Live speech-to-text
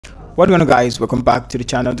What going on, guys? Welcome back to the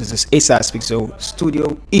channel. This is ASAS Pixel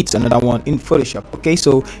Studio. It's another one in Photoshop. Okay,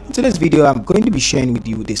 so in today's video I'm going to be sharing with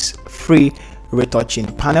you this free retouching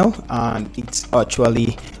panel, and it's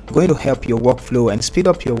actually going to help your workflow and speed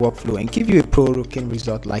up your workflow and give you a pro looking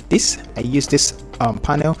result like this. I use this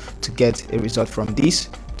panel to get a result from this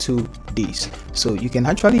to this, so you can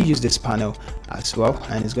actually use this panel as well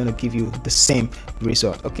and it's going to give you the same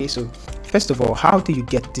result. Okay, so first of all, how do you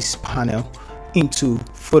get this panel into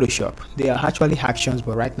Photoshop? There are actually actions,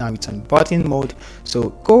 but right now it's on button mode.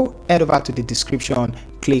 So head over to the description,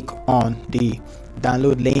 click on the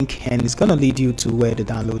download link, and it's going to lead you to where the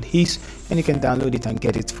download is, and you can download it and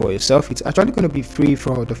get it for yourself. It's actually going to be free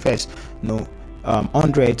for the first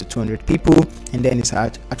 100 to 200 people, and then it's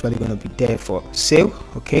actually going to be there for sale.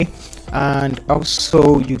 Okay, and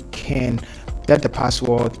also you can get the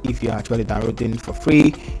password if you're actually downloading for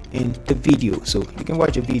free in the video, so you can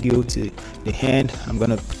watch the video to the end. I'm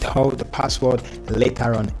gonna tell the password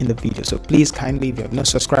later on in the video, so please kindly, if you have not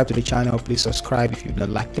subscribed to the channel, please subscribe. If you've not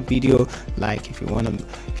liked the video, like. If you want to,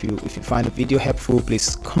 if you find the video helpful,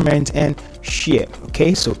 please comment and share.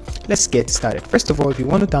 Okay, so let's get started. First of all, if you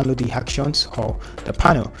want to download the actions or the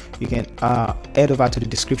panel, you can head over to the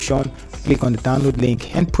description, click on the download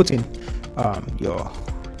link, and put in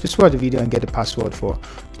just watch the video and get the password for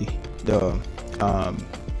the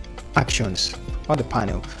actions or the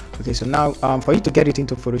panel. Okay, so now for you to get it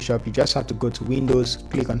into Photoshop, you just have to go to Windows,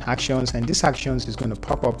 click on actions, and this actions is going to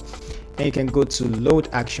pop up. Then you can go to load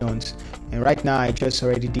actions, and right now I just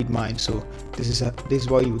already did mine, so this is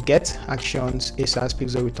what you get: actions, ASAS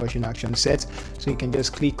Pixel Retouching action set. So you can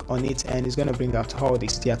just click on it and it's going to bring out all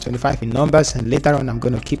this. There are 25 in numbers, and later on I'm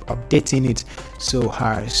going to keep updating it so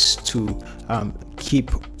as to keep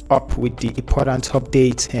up with the important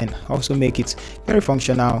updates and also make it very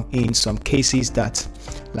functional in some cases, that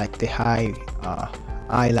like the high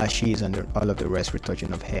eyelashes and all of the rest,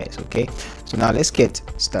 retouching of hairs. Okay, so now let's get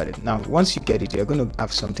started. Now once you get it, you're going to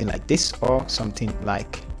have something like this or something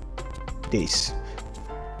like this.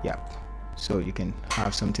 Yeah, so you can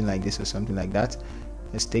have something like this or something like that.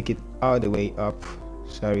 Let's take it all the way up.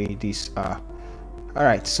 Sorry, this all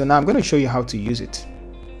right, so now I'm going to show you how to use it.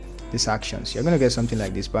 These actions, you're going to get something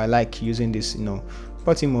like this, but I like using this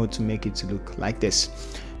button mode to make it to look like this.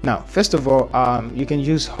 Now first of all, you can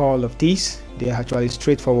use all of these. They're actually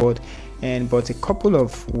straightforward, but a couple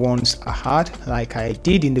of ones are hard, like I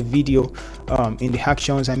did in the video. In the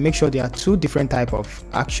actions, I make sure there are 2 different type of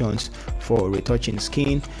actions for retouching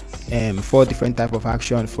skin, and 4 different type of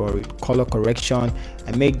action for color correction.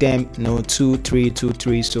 I make them 2 3 2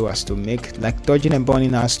 3, so as to make, like dodging and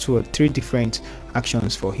burning has 2 or 3 different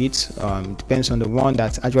actions for it. Depends on the one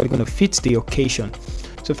that's actually going to fit the occasion.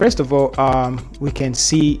 So first of all, we can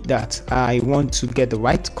see that I want to get the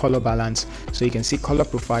right color balance, so you can see color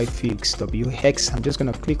profile fix WX. I'm just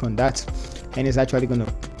going to click on that, and it's actually going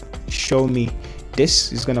to show me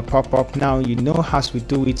this. Is going to pop up. Now you know as we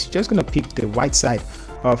do it, just going to pick the white side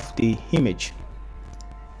of the image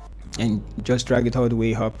and just drag it all the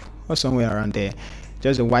way up or somewhere around there,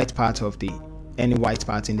 just the white part of any white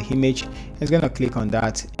part in the image. It's going to click on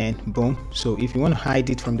that, and boom. So if you want to hide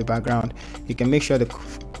it from the background, you can make sure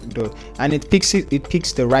and it picks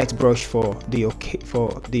the right brush for the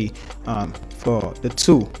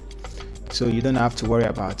tool, so you don't have to worry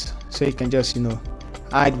about. So you can just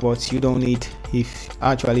hide what you don't need. If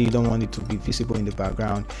actually you don't want it to be visible in the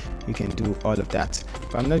background, you can do all of that,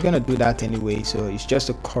 but I'm not going to do that anyway. So it's just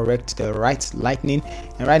to correct the right lighting,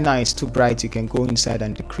 and right now it's too bright. You can go inside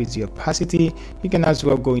and decrease the opacity. You can as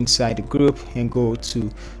well go inside the group and go to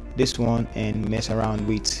this one and mess around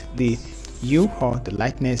with the hue or the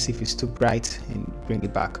lightness if it's too bright, and bring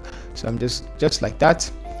it back. So I'm just like that.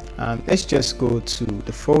 Let's just go to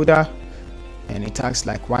the folder, and it acts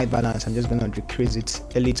like white balance. I'm just going to decrease it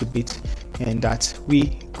a little bit, and that's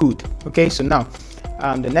good. Okay, so now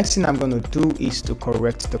the next thing I'm going to do is to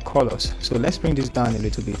correct the colors. So let's bring this down a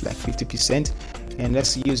little bit, like 50%, and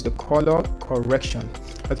let's use the color correction.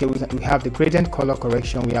 Okay, we have the gradient color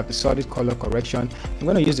correction, we have the solid color correction. I'm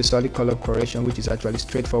going to use the solid color correction, which is actually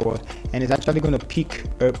straightforward, and it's actually going to pick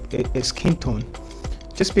a skin tone.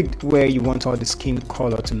 Just pick where you want all the skin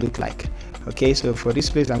color to look like. Okay, so for this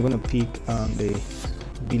place I'm going to pick the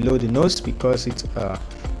below the nose, because it's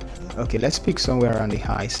okay, let's pick somewhere around the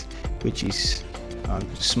eyes, which is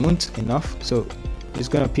smooth enough. So it's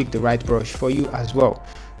going to pick the right brush for you as well,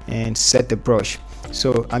 and set the brush.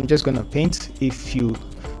 So I'm just going to paint. If you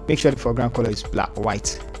make sure the foreground color is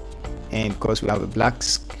white, and because we have a black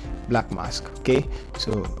mask. Okay,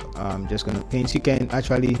 so I'm just going to paint. You can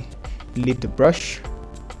actually leave the brush.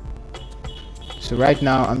 So right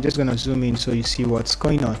now I'm just going to zoom in so you see what's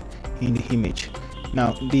going on in the image.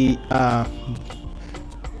 Now the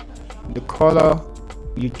color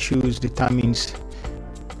you choose determines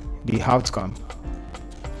the outcome,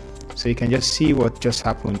 so you can just see what just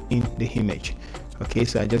happened in the image. Okay,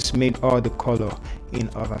 so I just made all the color in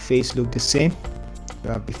our face look the same. We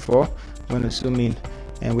have before. I'm going to zoom in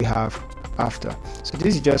and we have after. So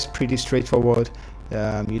this is just pretty straightforward.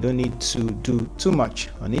 You don't need to do too much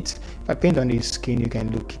on it. If I paint on the skin, you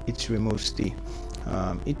can look, it removes the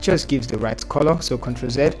it just gives the right color. So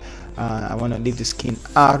Ctrl Z, I want to leave the skin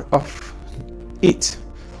out of it.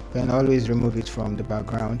 You can always remove it from the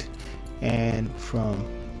background and from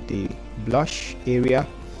the blush area.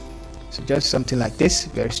 So just something like this,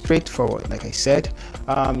 very straightforward. Like I said,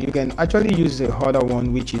 you can actually use the other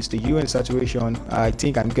one, which is the hue and saturation. I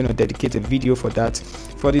think I'm going to dedicate a video for that,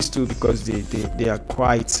 for these two, because they are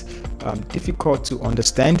quite difficult to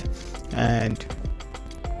understand, and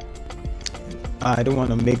I don't want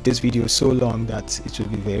to make this video so long that it will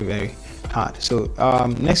be very hard. So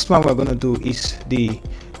next one we're going to do is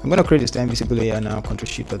I'm going to create this invisible layer now, Ctrl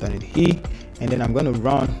Shift Alt E, and then I'm going to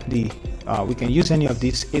run the we can use any of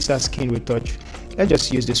these Acer skin retouch. Let's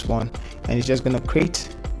just use this one, and it's just going to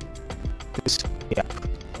create this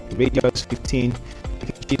radius 15. You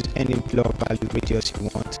can choose any blur value radius you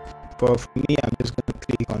want, but for me I'm just going to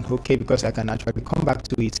click on OK, because I can actually come back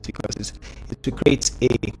to it, because it will create a,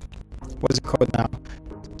 what's it called now,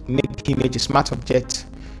 make the image a smart object,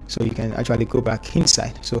 so you can actually go back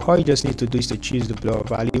inside. So all you just need to do is to choose the blur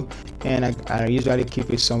value, and I usually keep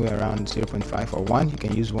it somewhere around 0.5 or 1. You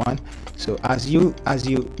can use 1. So as you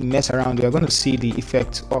mess around, you're going to see the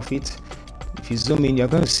effect of it. If you zoom in, you're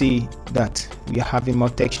going to see that we are having more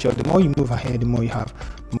texture. The more you move ahead, the more you have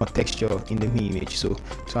more texture in the image. So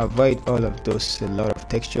to avoid all of those, a lot of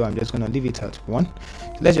texture, I'm just going to leave it at 1. So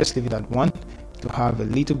let's just leave it at 1 to have a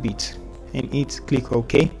little bit in it. Click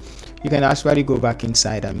OK. You can actually go back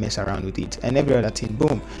inside and mess around with it and every other thing.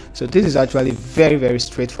 Boom. So this is actually very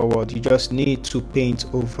straightforward. You just need to paint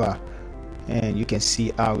over, and you can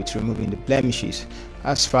see how it's removing the blemishes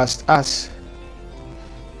as fast as,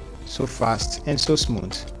 so fast and so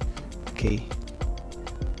smooth. Okay,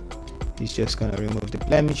 it's just gonna remove the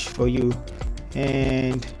blemish for you,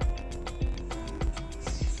 and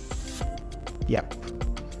yep,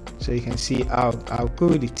 so you can see how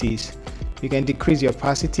good it is. You can decrease the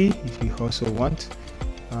opacity if you also want.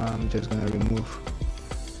 I'm just going to remove,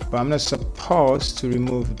 but I'm not supposed to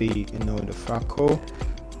remove the the freckle.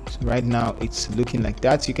 So right now it's looking like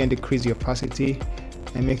that. You can decrease the opacity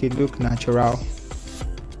and make it look natural.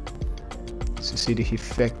 So see the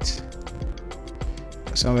effect,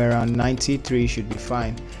 somewhere around 93 should be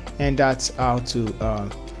fine. And that's how to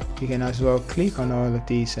you can as well click on all of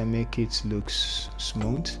these and make it look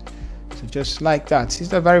smooth. So just like that.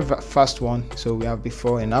 It's a very fast one. So we have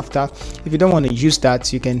before and after. If you don't want to use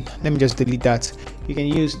that, you can, let me just delete that. You can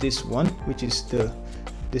use this one, which is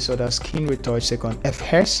this other skin retouch second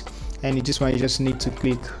FS, and in this one you just need to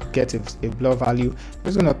click get a blur value. I'm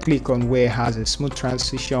just gonna click on where it has a smooth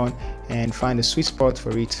transition and find a sweet spot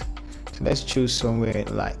for it. So let's choose somewhere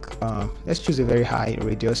like let's choose a very high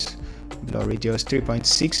radius, blur radius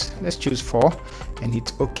 3.6. let's choose 4 and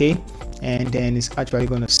hit OK, and then it's actually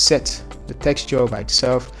going to set the texture by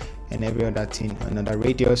itself and every other thing, another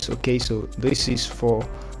radius. Okay, so this is for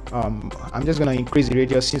I'm just going to increase the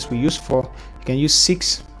radius. Since we use 4, you can use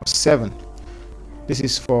 6 or 7. This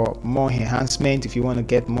is for more enhancement if you want to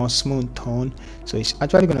get more smooth tone. So it's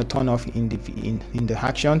actually going to turn off in the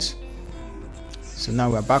actions. So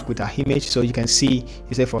now we're back with our image. So you can see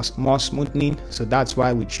it's there for more smoothing, so that's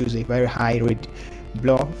why we choose a very high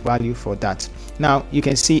blur value for that. Now you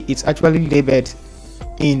can see it's actually labeled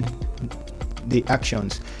in the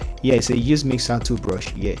actions. Yeah, it's a use mixer tool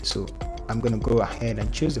brush. Yeah, so I'm gonna go ahead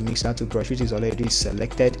and choose the mixer tool brush, which is already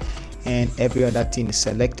selected, and every other thing is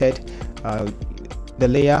selected. The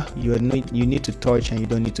layer you need to touch and you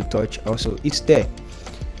don't need to touch also, it's there.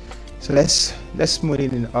 So let's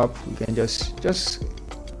smoothen it up. We can just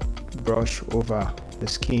brush over the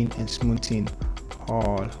skin and smoothing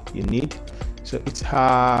all you need. So it's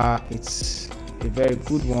a very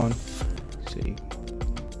good one.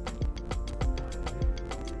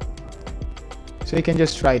 So you can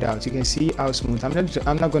just try it out. You can see how smooth.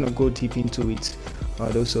 I'm not going to go deep into it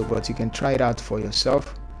also, but you can try it out for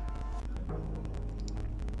yourself.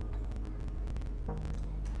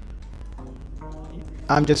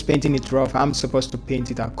 I'm just painting it rough. I'm supposed to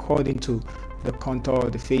paint it according to the contour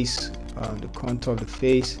of the face,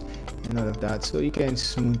 and all of that. So you can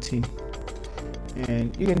smooth it,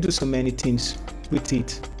 and you can do so many things with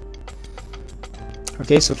it.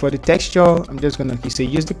 Okay, so for the texture, I'm just gonna say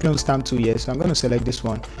use the clone stamp tool here. So I'm gonna select this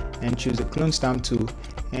one and choose the clone stamp tool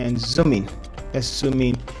and zoom in. Let's zoom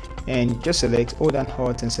in and just select hold and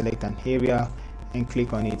Alt and select an area and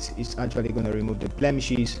click on it. It's actually going to remove the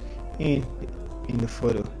blemishes in the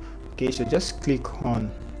photo. Okay, so just click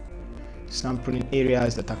on sampling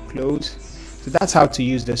areas that are closed. So that's how to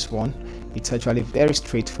use this one. It's actually very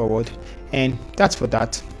straightforward, and that's for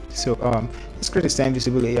that. So let's create a semi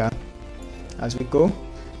visible layer as we go.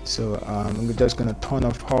 So we're just going to turn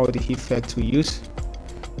off all the effects we use,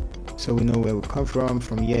 so we know where we come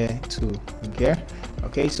from here to here.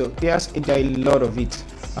 Okay, so there are a lot of it.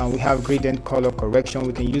 We have gradient color correction.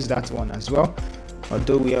 We can use that one as well,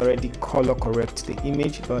 although we already color correct the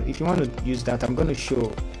image. But if you want to use that, I'm going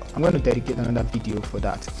to dedicate another video for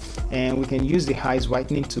that. And we can use the eyes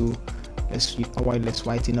whitening tool. Let's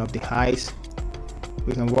whiten up the eyes.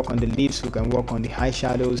 We can work on the lips, we can work on the eye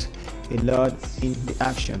shadows a lot in the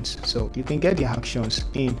actions. So you can get the actions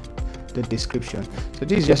in the description. So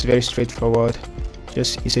this is just very straightforward.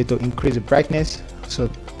 Just you say to increase the brightness, so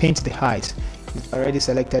paint the eyes. It's already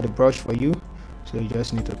selected the brush for you, so you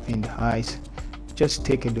just need to paint the eyes. Just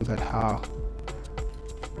take a look at how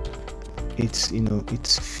it's, it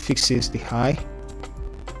fixes the eye.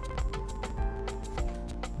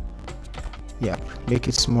 Yeah, make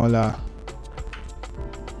it smaller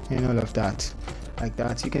and all of that, like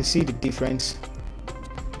that. You can see the difference.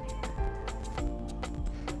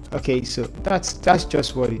 Okay, so that's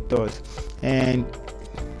just what it does, and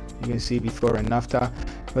you can see before and after.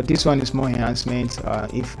 But this one is more enhancement.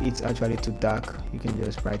 If it's actually too dark, you can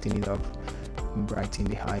just brighten it up, brighten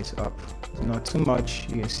the eyes up, not too much.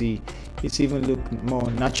 You can see it's even look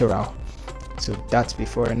more natural. So that's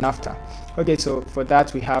before and after. Okay, so for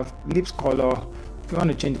that we have lips color. If you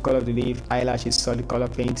want to change the color of the lip, eyelashes, solid color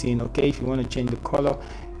painting. Okay, if you want to change the color,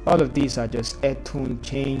 all of these are just add tone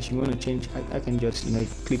change. You want to change, I can just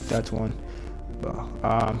click that one.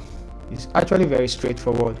 But it's actually very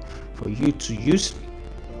straightforward for you to use.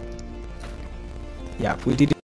 Yeah, we did it.